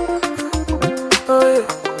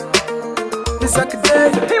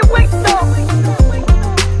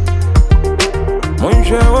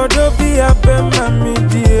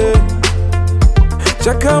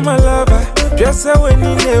 you're my lover. Just so when you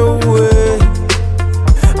away.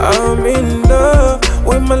 I'm in love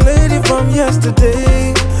with my lady from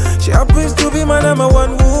yesterday. She happens to be my number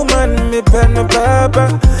one woman. Me pen no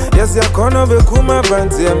papa. Yes, I can't be kuma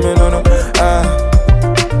banty. I mean, no.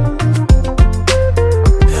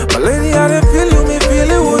 My lady, I don't feel you, me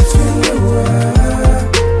feel it with you.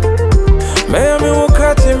 May I me will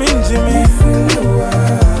catch him in Jimmy.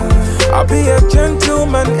 I'll be a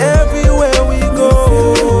gentleman everywhere we go.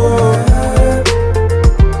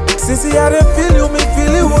 Sissy, I don't feel you, me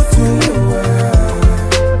feel it with you.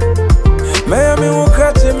 Miami will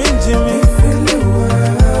catch him in Jimmy.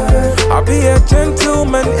 I'll be a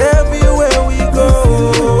gentleman everywhere we go.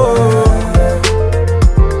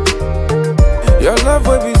 Your love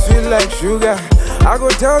will be sweet like sugar. I go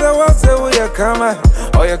tell the world say we are coming.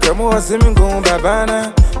 Oh, you come over, see me go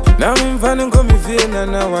babana. Now I'm finding come feel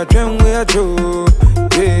and now I dream we are true.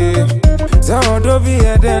 Yeah, so don't be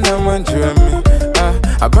a then I'm on me.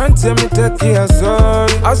 I can't tell me take care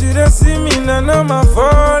sorry. As you don't see me now I'm a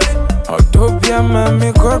falling. Autopia man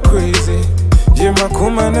me go crazy. Jima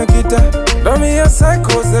kuma na kita. Don't me a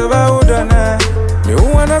psycho seba udana. Me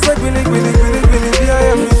wanna say billy be I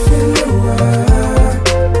am.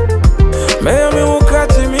 Miami will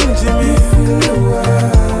catch him in Jimmy.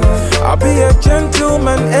 I'll be a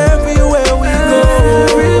gentleman everywhere we go.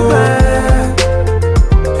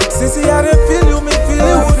 Sissy, I don't feel you, me feel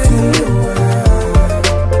you with you.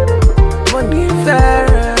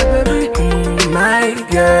 My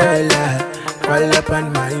girl, roll up on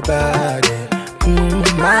my body.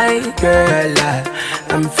 My girl,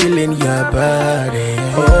 I'm feeling your body.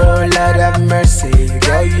 Oh, Lord have mercy,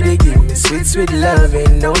 girl, you dey give me sweet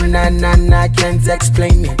loving. No, nah, can't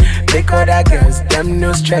explain it. Make other girls, them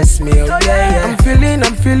no stress me. Oh yeah. I'm feeling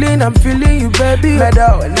you, baby.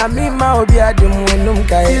 Better, na me ma obi adum wenum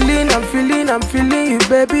kai. I'm feeling you,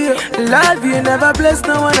 baby. Love you, never bless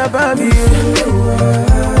no one above you.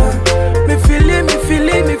 Me feeling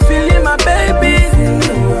my baby.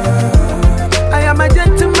 I am a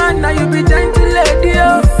gentleman, now you be gentle lady.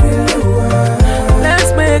 Oh.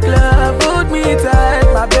 Let's make love, hold me tight,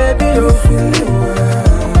 my baby. Oh.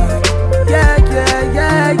 Yeah.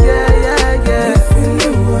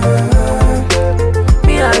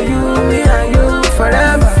 Me and you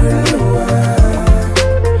forever.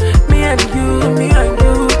 Me and you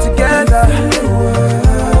together.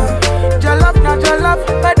 Jollof,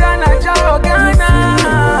 better na Ghana.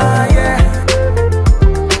 Yeah,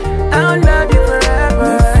 I'll love you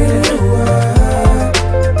forever.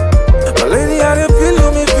 My lady, I don't feel you,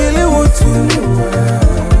 me feel it with you.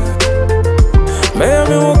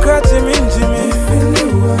 Miami will catch him in Jimmy.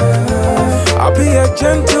 I'll be a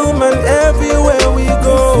gentleman everywhere we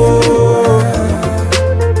go.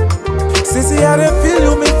 Sissy, I don't feel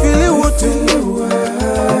you, me feel it with you.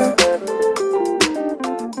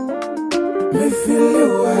 Me feel you.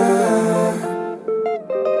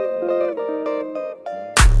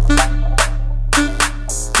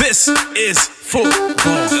 This is for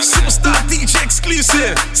Superstar DJ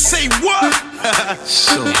Xclusive. Say what?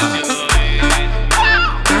 So hot.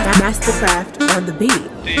 Mastercraft on the beat.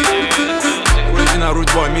 Original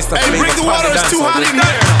root boy, Mr. Hey, bring the water, it's too hot in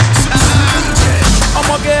there. I'm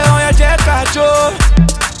okay on your jet catcho.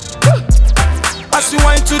 As you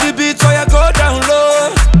wind to the beat, so you go down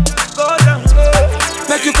low.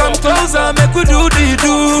 Make you come closer, make we do the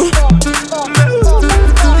do.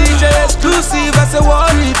 DJ Xclusive, I say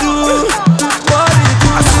what he do.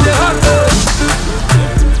 I see the hot girl.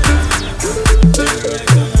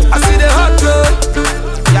 I see the hot girl.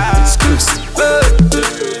 Yeah, Xclusive.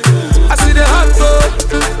 I see the hot girl.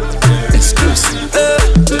 Xclusive.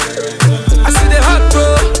 I see the hot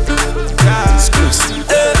girl. Yeah, Xclusive.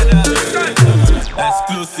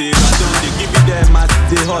 Exclusive, I don't dey give you them as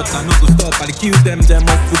they hot. I no go stop, I dey kill them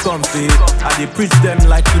off to come say. I dey preach them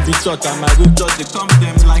like it be short, and my road just dey come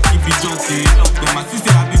them like it be junkie. Them my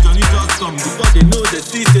sister happy Johnny just come before they know they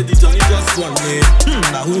see say the Johnny just won me.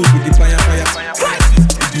 Now who be the fire?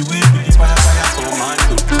 If the way be the fire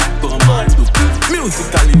commando.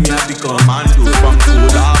 Musically me I be commando from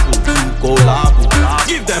collabo to collabo.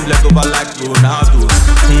 Give them leftover like Ronaldo.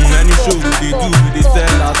 Any show they do, they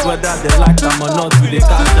sell out. Whether they like them or not, we they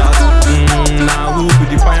cash out. Now who be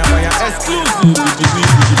the fire? Exclusive, be the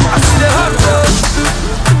fire. I see the hot girl.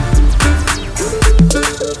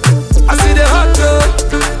 I see the hot girl.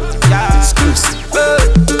 Yeah, Xclusive.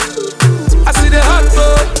 I see the hot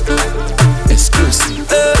girl.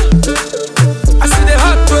 Xclusive. I see the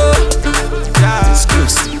hot girl. Yeah,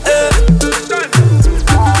 Xclusive.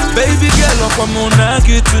 Baby girl, I'm gonna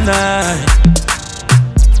get tonight.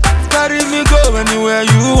 Carry me go anywhere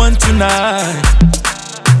you want tonight.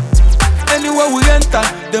 Anywhere we enter,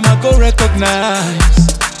 them I go recognize.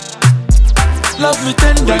 Love me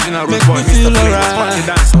tender, make me feel alright.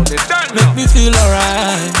 Make me feel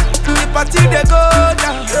alright. The party they go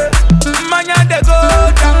down, mania they go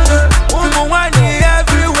down. Wani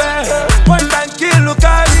everywhere, point and kill, look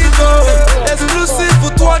at it go. Exclusive for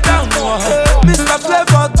tour down, Mr.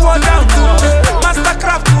 Flavour tour down,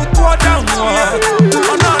 Mastercraft tour down.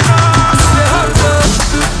 Oh no no,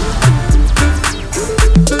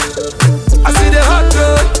 I see the hot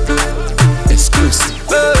girl. Exclusive.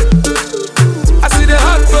 I see the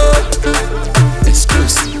hot girl.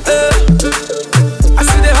 Exclusive. I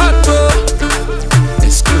see the hot girl.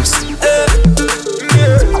 Exclusive.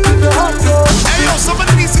 Hey yo,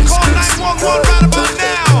 somebody needs to call 911 right about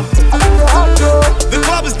now. The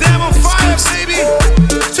club is damn on fire, baby.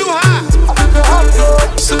 Too hot.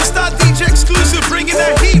 Superstar DJ Xclusive bringing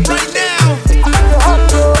that heat right now.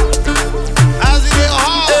 How's it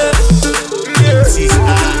hot?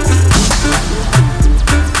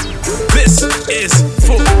 This is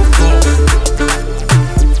football.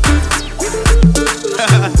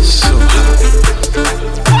 So hot.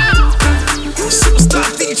 Superstar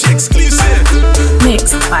DJ Xclusive.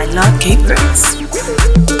 Mixed by Lord Capers.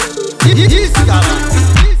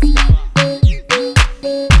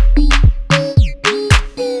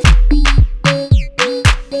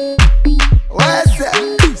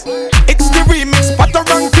 It's the remix, but the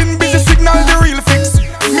ranking busy signal the real fix.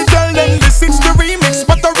 Me tell them this, it's the remix,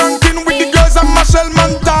 but the ranking with the girls and Machel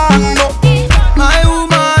Montano. My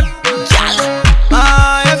woman, Gyal,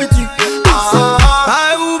 my everything.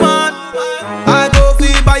 My woman, I go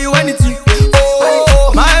feel buy you anything.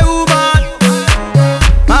 Oh, my woman,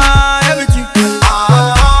 my everything.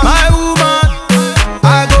 My woman,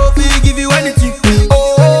 I go feel give you anything.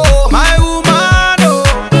 Oh, my woman, oh,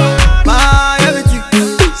 my everything.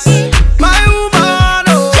 My woman,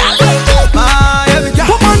 oh, my everything.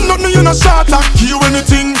 Woman, don't know you no short, I give you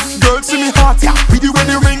anything. Girl, see me hot, with the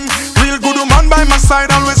wedding ring. Real good woman by my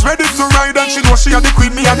side, always ready to ride. And she know she are the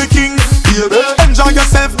queen, me are the king. Baby, enjoy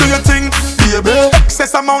yourself, do your thing. Baby,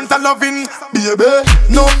 excess amount of loving. Baby,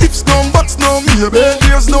 no ifs, no buts, no maybe.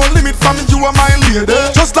 There's no limit for me, you are my lady.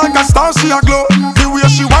 Just like a star, she a glow. The way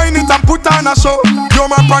she whine it and put on a show. You're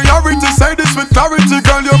my priority, say this with clarity.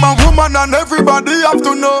 Girl, you're my woman and everybody have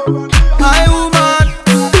to know. My woman,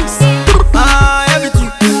 my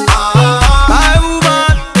everything. My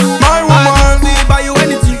woman, I will buy you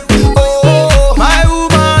anything. Oh, my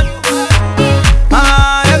woman,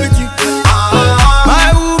 my everything.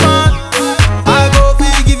 My woman, I go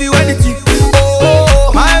feel give you anything.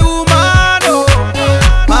 Oh, my woman, oh,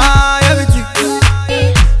 my everything.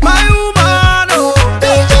 My woman, oh,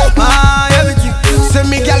 my everything. Say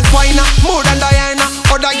me girl fine, more than Diana.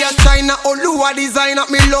 Other girls China, Oluwa designer.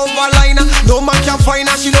 Me love a liner. No man can find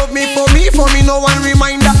her. She love me, for me no one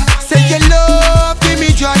reminder. Say you love, give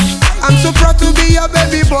me joy. I'm so proud to be your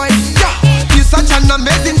baby boy. Yeah, you such an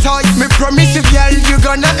amazing toy. Me promise you, girl, you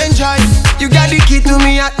gonna enjoy. You got the key to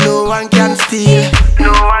me, and no one can steal.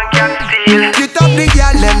 No one can steal. You top the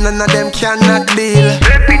girl, them none of them cannot deal.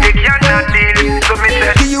 Baby, they cannot deal. So me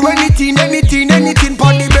say, give you anything,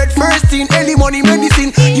 pon the bed first thing, any money,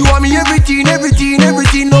 medicine. You want me everything.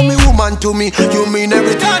 No me woman to me, you mean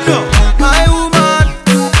everything. My woman,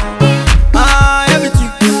 my everything.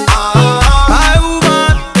 My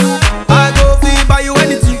woman, I go feel buy you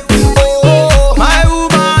anything. Oh, my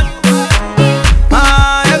woman,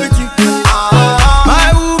 my everything.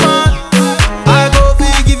 My woman, I go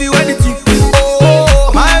feel give you anything.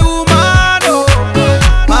 Oh, my woman, oh,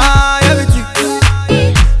 my everything.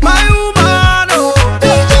 My woman, oh,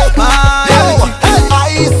 my everything.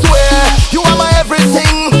 I swear, you are my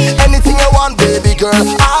everything. Anything you want, baby girl,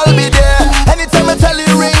 I'll be there. Anytime I tell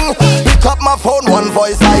you ring, pick up my phone, one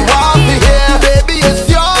voice I want to hear. Baby, it's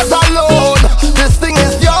yours alone. This thing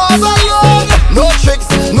is yours alone. No tricks,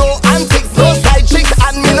 no antics, no side chicks,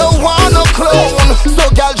 and me no want no clone. So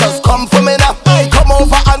girl, just come for me now. Come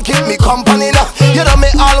over and keep me company now. You know me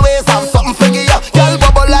always have something for you. Girl,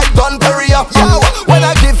 bubble like Don Perignon. Yo, when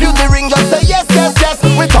I give you the ring, just say yes.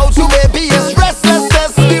 Without you, baby, it's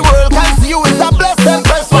restlessness. The world can see you is a blessed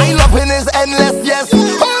press. My loving is endless, yes.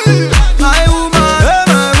 My woman,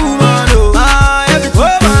 oh, my everything.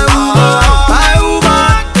 My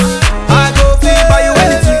woman, I go feel buy you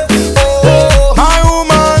anything. Oh, my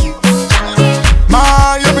woman,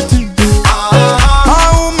 my everything. My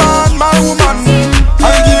woman,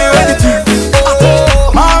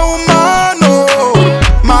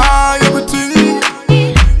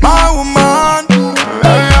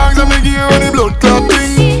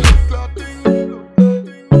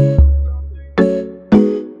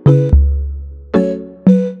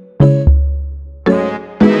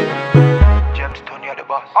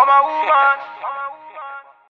 I'm a woman.